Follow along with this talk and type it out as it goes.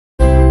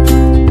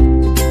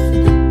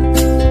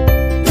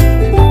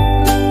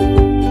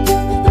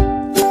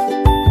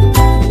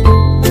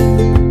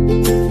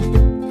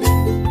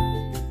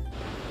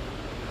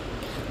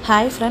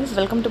Hi friends,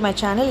 welcome to my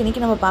channel.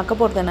 இன்னைக்கு நம்ம பார்க்க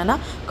போறது என்னன்னா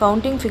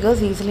counting figures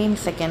easily in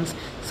seconds.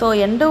 So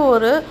எந்த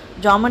ஒரு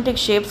geometric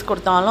shapes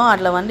கொடுத்தாலும்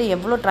அதுல வந்து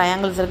எவ்வளவு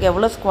triangles இருக்கு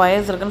எவ்வளவு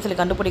squares இருக்குன்னு சொல்லி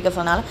கண்டுபிடிக்க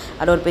சொன்னால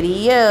அது ஒரு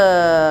பெரிய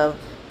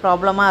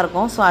ப்ராப்ளமா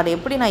இருக்கும். சோ அதை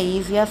எப்படி நான்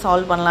ஈஸியா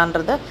சால்வ்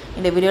பண்ணலாம்ன்றதை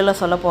இந்த வீடியோல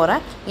சொல்ல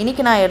போறேன்.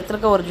 இன்னைக்கு நான்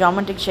எடுத்துக்க ஒரு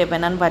geometric shape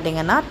என்னன்னு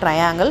பாத்தீங்கன்னா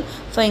triangle.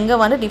 சோ இங்க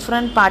வந்து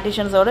different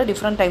partitions ஓட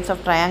different types of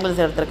triangles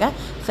எடுத்துர்க்கேன்.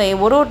 So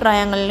ஒரு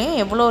triangleலயும்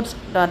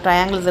எவ்வளவு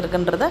triangles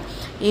இருக்குன்றதை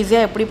ஈஸியா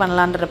எப்படி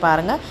பண்ணலாம்ன்றத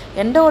பாருங்க.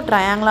 எந்த ஒரு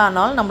triangle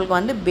ஆனாலும் நமக்கு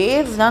வந்து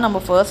பேஸ் தான்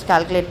நம்ம first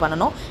calculate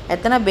பண்ணனும்.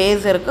 எத்தனை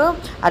பேஸ் இருக்கு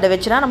அதை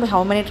வெச்சு தான் நம்ம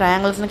how many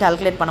triangles னு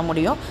calculate பண்ண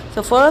முடியும்.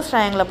 சோ first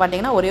triangle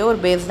பாத்தீங்கன்னா ஒரே ஒரு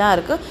பேஸ் தான்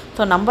இருக்கு.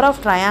 சோ number of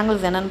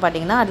triangles என்னன்னு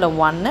பாத்தீங்கன்னா அதுல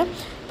 1.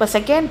 இப்போ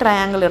செகண்ட்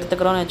ட்ரையாங்கிள்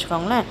எடுத்துக்கறோம்னு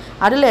வெச்சுக்கோங்களேன்.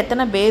 அதுல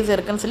எத்தனை பேஸ்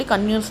இருக்குன்னு சொல்லி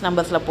கன்டினியூஸ்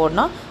நம்பர்ஸ்ல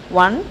போடணும்.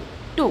 1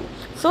 2.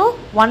 So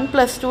 1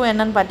 plus 2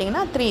 என்னன்னு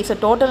பாத்தீங்கன்னா 3. So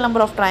total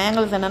number of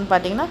triangles என்னன்னு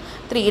பாத்தீங்கன்னா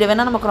 3. இத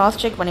வேணா நம்ம cross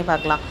check பண்ணி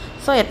பார்க்கலாம்.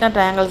 So எத்தனை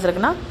triangles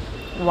இருக்குன்னா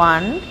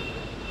 1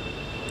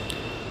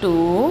 2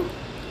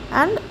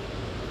 and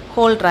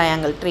whole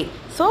triangle 3.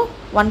 So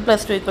 1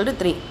 plus 2 equal to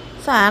 3.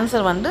 So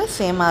answer வந்து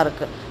சேமா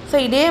இருக்கு. So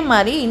இதே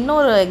மாதிரி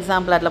இன்னொரு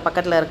எக்ஸாம்பிள் அதுல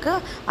பக்கத்துல இருக்கு.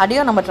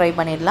 அதையும் நம்ம ட்ரை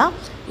பண்ணிடலாம்.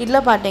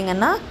 இதுல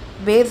பாத்தீங்கன்னா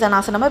பேஸ்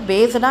நான் சொன்ன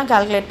பேஸ் தான்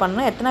கால்குலேட்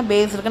பண்ணனும். எத்தனை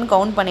பேஸ் இருக்குன்னு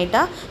கவுண்ட்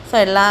பண்ணிட்டா சோ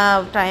எல்லா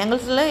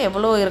ட்ரையாங்கிள்ஸ்ல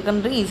எவ்வளவு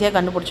இருக்குன்னு ஈஸியா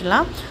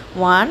கண்டுபிடிச்சிடலாம்.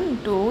 1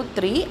 2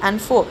 3 and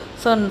 4.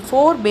 So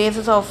 4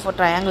 bases of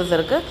triangles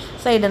இருக்கு.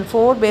 சோ இதன்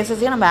 4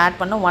 bases-ஐயும் நம்ம ஆட்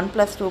பண்ணோம். 1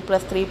 plus 2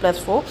 plus 3 plus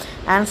 4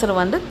 ஆன்சர்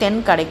வந்து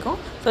 10 கிடைக்கும்.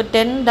 சோ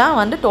 10 தான்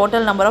வந்து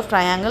total number of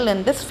triangle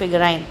in this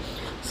figurine.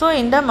 So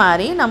இந்த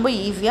மாதிரி நம்ம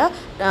ஈஸியா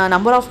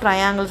number of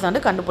triangles வந்து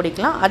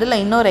கண்டுபிடிக்கலாம். அதுல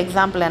இன்னொரு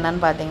எக்ஸாம்பிள்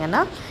என்னன்னு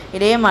பாத்தீங்கன்னா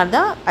இதே மாதிரி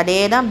தான் அதே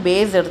தான்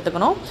பேஸ்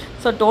எடுத்துக்கணும்.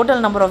 So total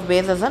number of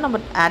bases நம்ம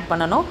ஆட்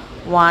பண்ணனும்.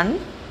 1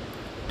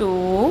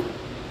 2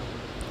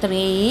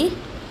 3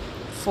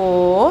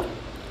 4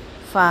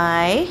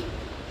 5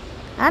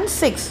 and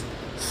 6.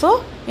 So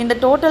இந்த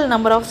total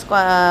number of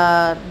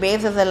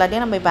bases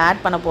எல்லாத்தையும் நம்ம இப்ப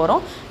ஆட் பண்ண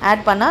போறோம்.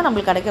 ஆட் பண்ணா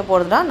நமக்கு கிடைக்க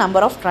போறது தான்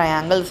number of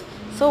triangles.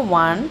 So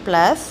 1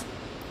 plus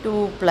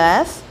 2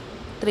 plus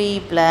 3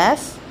 plus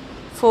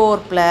 4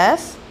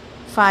 plus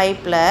 5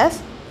 plus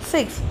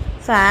 6.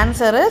 So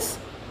answer is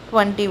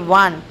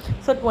 21.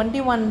 So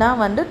 21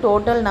 தான் வந்து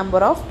total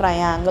number of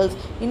triangles.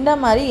 இந்த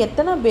மாதிரி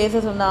எத்தனை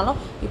bases இருந்தாலும்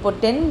இப்போ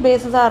 10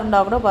 bases-ஆ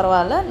இருந்தா கூட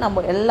பரவாயில்லை.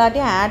 நம்ம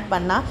எல்லாத்தையும் ஆட்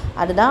பண்ணா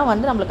அதுதான்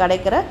வந்து நமக்கு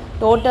கிடைக்கிற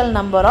total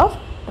number of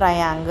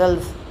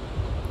triangles.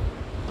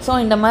 So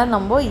இந்த மாதிரி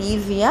நம்ம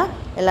ஈஸியா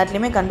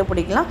எல்லாத்தையுமே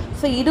கண்டுபிடிக்கலாம்.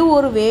 So இது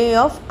ஒரு வே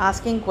ஆஃப்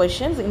ஆஸ்கிங்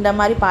क्वेश्चंस இந்த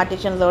மாதிரி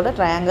பார்ட்டிஷன்ஸோட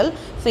ட்ரையாங்கிள்.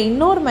 So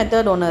இன்னொரு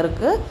மெத்தட் ஒன்னு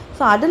இருக்கு.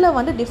 So அதுல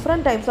வந்து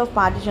different types of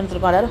partitions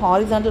இருக்கும். அதாவது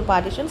horizontal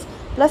partitions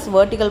plus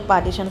vertical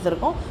partitions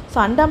இருக்கும். So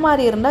அந்த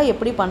மாதிரி இருந்தா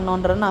எப்படி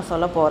பண்ணனும்ன்றது நான்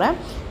சொல்ல போறேன்.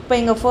 இப்போ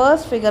இங்க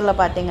ஃபர்ஸ்ட் ஃபிகர்ல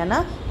பாத்தீங்கன்னா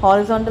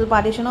horizontal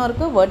partitionம்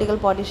இருக்கு, vertical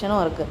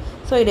partitionம் இருக்கு.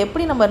 So இது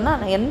எப்படி நம்மனா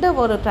எந்த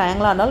ஒரு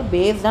ட்ரையாங்கிளா இருந்தாலும்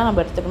பேஸ் தான்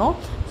நம்ம எடுத்துக்கணும்.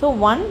 So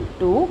 1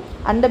 2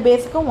 அந்த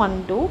பேஸ்க்கு 1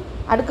 2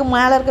 அதுக்கு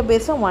மேல இருக்க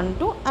பேஸ் 1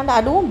 2 and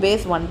அதுவும்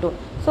base 1 2.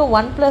 So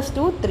 1 plus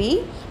 2 3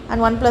 and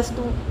 1 plus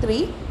 2 3.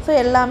 So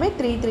எல்லாமே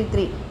 3 3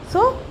 3.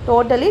 So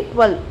totally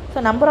 12.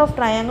 So number of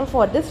triangle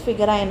for this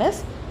figurine is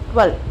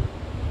 12.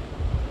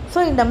 So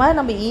இந்த மாதிரி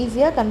நம்ம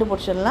ஈஸியா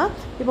கண்டுபிடிச்சிடலாம்.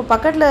 இப்போ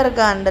பக்கத்துல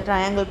இருக்க அந்த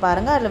ட்ரையாங்கிள்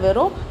பாருங்க. அதுல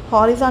வெறும்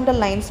horizontal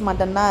lines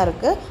மட்டும் தான்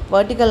இருக்கு.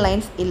 vertical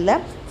lines இல்ல.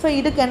 So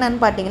இதுக்கு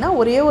என்னன்னு பாத்தீங்கன்னா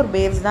ஒரே ஒரு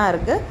பேஸ் தான்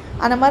இருக்கு.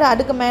 அந்த மாதிரி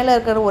அதுக்கு மேல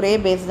இருக்கிற ஒரே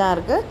பேஸ் தான்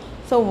இருக்கு.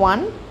 So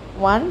 1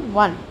 1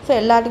 1. So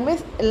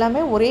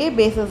எல்லாமே ஒரே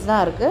பேसेस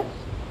தான் இருக்கு.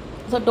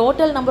 So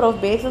total number of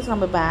bases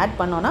நம்ம இப்ப ஆட்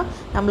பண்ணோம்னா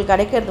நமக்கு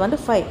கிடைக்கிறது வந்து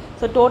 5.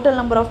 So total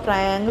number of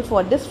triangles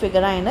for this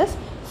figurine is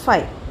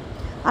 5.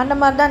 அந்த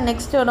மாதிரி தான்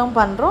நெக்ஸ்ட் இடம்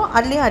பண்றோம்.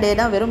 அதுலயும் அதே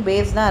தான் வெறும்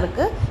பேஸ் தான்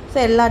இருக்கு. So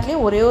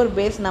எல்லாத்துலயும் ஒரே ஒரு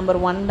பேஸ் நம்பர்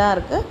 1 தான்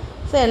இருக்கு.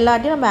 So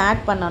எல்லாத்தையும் நம்ம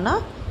ஆட் பண்ணோம்னா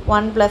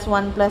 1 plus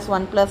 1 plus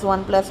 1 plus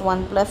 1 plus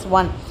 1 plus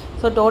 1.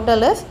 So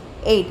total is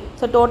 8.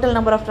 So total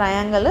number of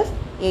triangle is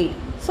 8.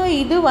 So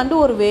இது வந்து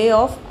ஒரு வே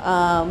ஆஃப்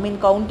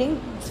கவுண்டிங்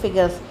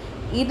figures.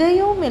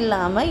 இதையும்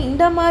இல்லாம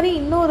இந்த மாதிரி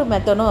இன்னொரு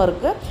மெத்தடும்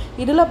இருக்கு.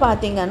 இதுல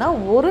பாத்தீங்கன்னா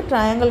ஒரு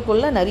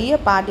ட்ரையாங்கிள்குள்ள நிறைய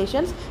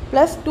பார்ட்டிஷன்ஸ்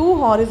plus 2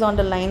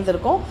 horizontal lines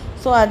இருக்கும்.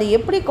 சோ அது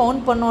எப்படி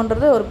கவுண்ட்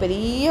பண்ணனும்ன்றது ஒரு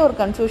பெரிய ஒரு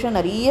கன்ஃபியூஷன்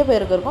நிறைய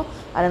பேருக்கு இருக்கும்.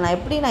 அத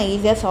நான்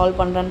ஈஸியா சால்வ்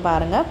பண்றேன்னு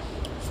பாருங்க.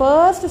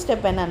 ஃபர்ஸ்ட்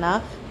ஸ்டெப் என்னன்னா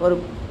ஒரு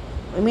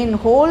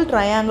whole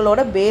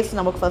triangle-ஓட பேஸ்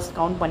நமக்கு ஃபர்ஸ்ட்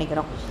கவுண்ட்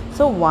பண்ணிக்கிறோம்.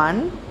 சோ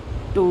 1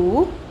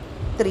 2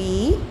 3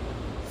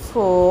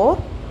 4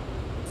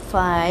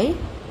 5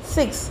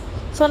 6.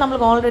 So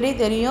நமக்கு ஆல்ரெடி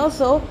தெரியும்.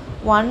 So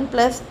 1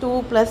 plus 2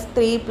 plus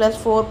 3 plus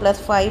 4 plus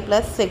 5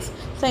 plus 6.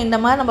 So இந்த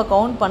மாதிரி நம்ம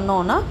கவுண்ட்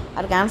பண்ணோம்னா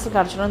அதுக்கு ஆன்சர்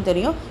கிடைச்சிடும்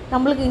தெரியும்.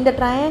 நமக்கு இந்த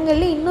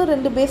ட்ரையாங்கிள்ல இன்னும்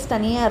ரெண்டு பேஸ்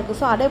தனியா இருக்கு.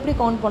 So அத எப்படி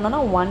கவுண்ட் பண்ணனும்னா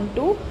 1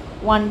 2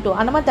 1 2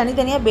 அந்த மாதிரி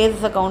தனித்தனியா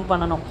பேஸஸ கவுண்ட்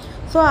பண்ணனும்.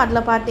 So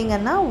அதுல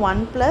பாத்தீங்கன்னா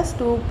 1 plus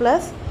 2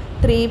 plus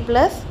 3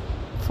 plus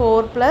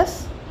 4 plus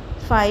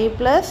 5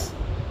 plus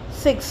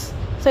 6.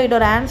 So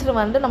இதோட ஆன்சர்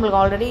வந்து நமக்கு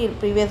ஆல்ரெடி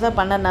ப்ரீவியஸா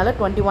பண்ணதனால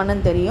 21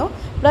 ன்னு தெரியும்.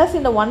 பிளஸ்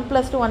இந்த 1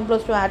 plus 2 1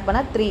 plus 2 ஆட்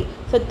பண்ணா 3.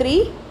 So 3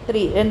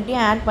 3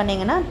 ரெண்டையும் ஆட்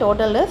பண்ணீங்கன்னா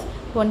total is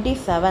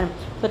 27.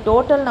 So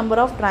total number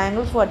of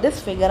triangles for this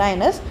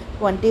figurine is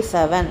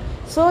 27.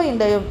 So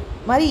இந்த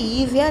மாதிரி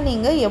ஈஸியாக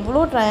நீங்கள்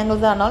எவ்வளோ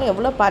ட்ரையாங்கிள்ஸாக இருந்தாலும்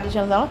எவ்வளோ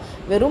பார்ட்டிஷன்ஸ் இருந்தாலும்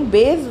வெறும்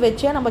பேஸ்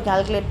வச்சே நம்ம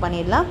கால்குலேட்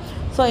பண்ணிடலாம்.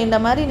 ஸோ இந்த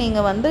மாதிரி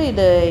நீங்கள் வந்து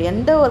இது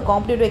எந்த ஒரு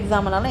காம்படிட்டிவ்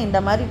எக்ஸாம்னாலும் இந்த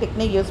மாதிரி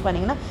டெக்னிக் யூஸ்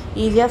பண்ணிங்கன்னா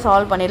ஈஸியாக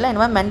சால்வ் பண்ணிடலாம்.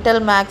 இந்த மாதிரி மென்டல்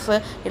மேக்ஸு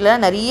இல்லை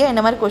நிறைய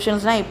இந்த மாதிரி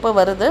கொஷின்ஸ்லாம் இப்போ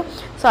வருது.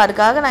 ஸோ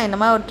அதுக்காக நான் இந்த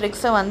மாதிரி ஒரு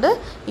ட்ரிக்ஸை வந்து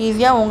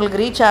ஈஸியாக உங்களுக்கு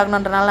ரீச்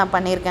ஆகணுன்றனால நான்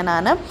பண்ணியிருக்கேன்.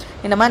 நான்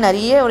இந்த மாதிரி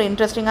நிறைய ஒரு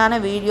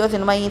இன்ட்ரெஸ்டிங்கான வீடியோஸ்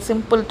இந்த மாதிரி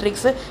சிம்பிள்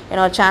ட்ரிக்ஸு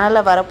என்னோடய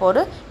சேனலில்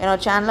வரப்போடு.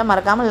 என்னோடய சேனலை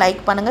மறக்காமல்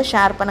லைக் பண்ணுங்கள்,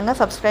 ஷேர் பண்ணுங்கள்,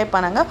 சப்ஸ்கிரைப்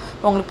பண்ணுங்கள்.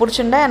 உங்களுக்கு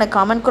பிடிச்சிருந்தா எனக்கு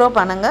கமெண்ட் கூட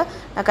பண்ணுங்கள்.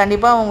 நான்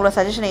கண்டிப்பாக உங்களோட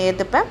சஜஷனை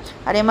ஏற்றுப்பேன்.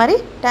 அதே மாதிரி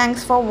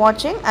தேங்க்ஸ் ஃபார்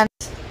வாட்சிங் and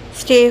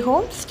stay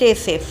home, stay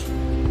safe.